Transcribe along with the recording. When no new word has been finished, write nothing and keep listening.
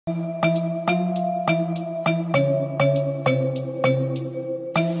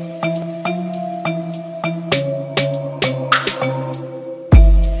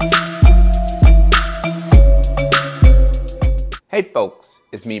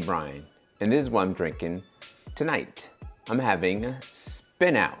it's me, Brian, and this is what I'm drinking tonight. I'm having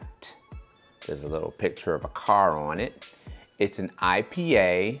Spin Out. There's a little picture of a car on it. It's an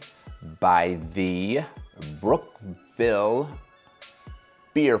IPA by the Brookeville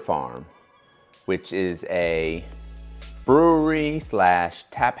Beer Farm, which is a brewery slash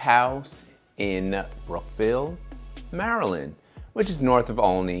tap house in Brookeville, Maryland, which is north of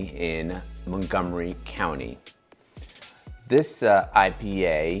Olney in Montgomery County. This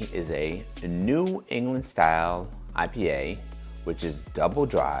IPA is a New England style IPA, which is double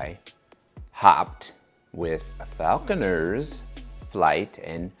dry, hopped with Falconer's Flight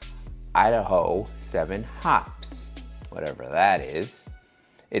and Idaho 7 hops, whatever that is.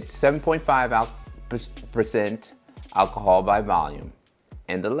 It's 7.5% alcohol by volume,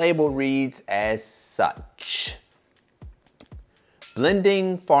 and the label reads as such: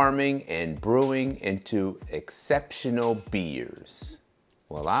 blending, farming, and brewing into exceptional beers.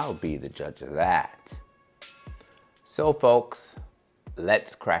 Well, I'll be the judge of that. So folks,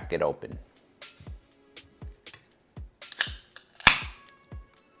 let's crack it open.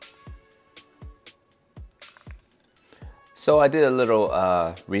 So I did a little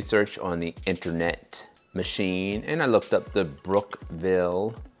research on the internet machine, and I looked up the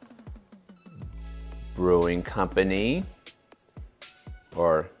Brookeville Brewing Company,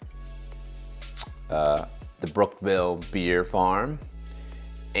 or the Brookeville Beer Farm,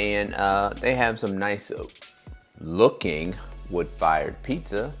 and they have some nice looking wood-fired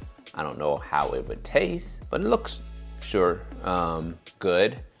pizza. I don't know how it would taste, but it looks sure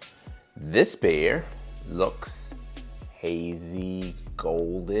good. This beer looks hazy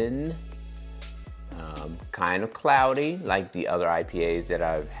golden, kind of cloudy like the other IPAs that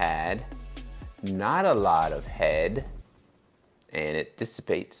I've had. Not a lot of head, and it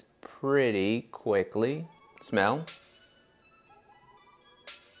dissipates pretty quickly. Smell.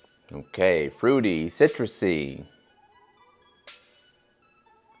 Okay, fruity, citrusy.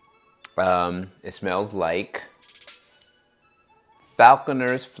 It smells like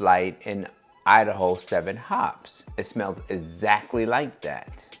Falconer's Flight and Idaho 7 hops. It smells exactly like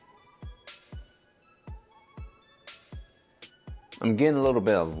that. I'm getting a little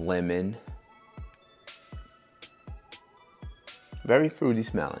bit of lemon. Very fruity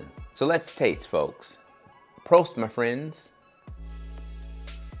smelling. So let's taste, folks. Prost, my friends.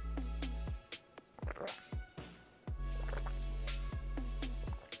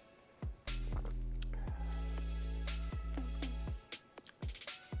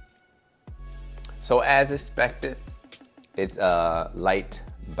 So as expected, it's light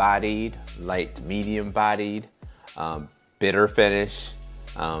bodied, light medium bodied, bitter finish,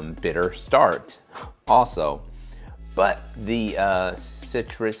 bitter start also. But the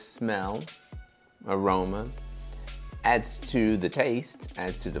citrus smell, aroma, adds to the taste,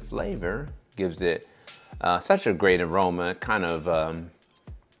 adds to the flavor, gives it such a great aroma. Kind of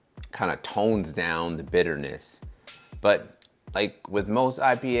tones down the bitterness. But like with most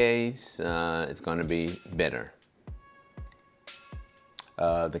IPAs, it's going to be bitter.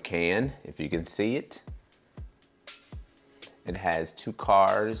 The can, if you can see it, it has 2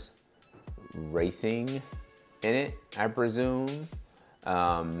 cars racing in it, I presume,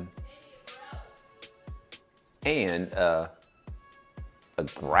 and a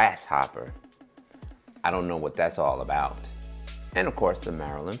grasshopper. I don't know what that's all about. And of course the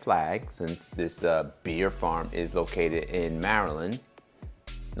Maryland flag, since this beer farm is located in Maryland.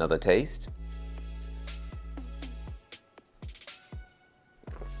 Another taste.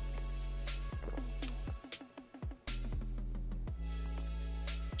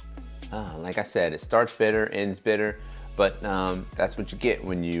 Like I said, it starts bitter, ends bitter, but that's what you get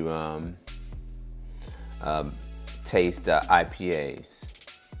when you taste IPAs.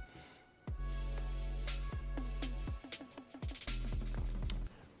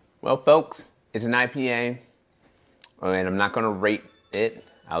 Well, folks, it's an IPA, and I'm not going to rate it.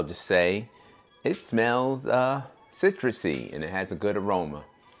 I'll just say it smells citrusy, and it has a good aroma.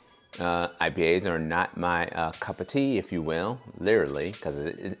 IPAs are not my cup of tea, if you will, literally, because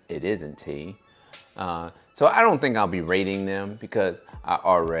it isn't tea. So I don't think I'll be rating them because I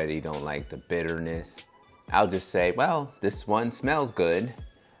already don't like the bitterness. I'll just say, well, this one smells good.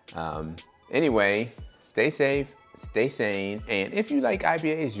 Anyway, stay safe. Stay sane, and if you like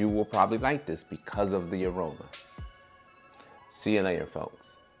IPAs, you will probably like this because of the aroma. See you later, folks.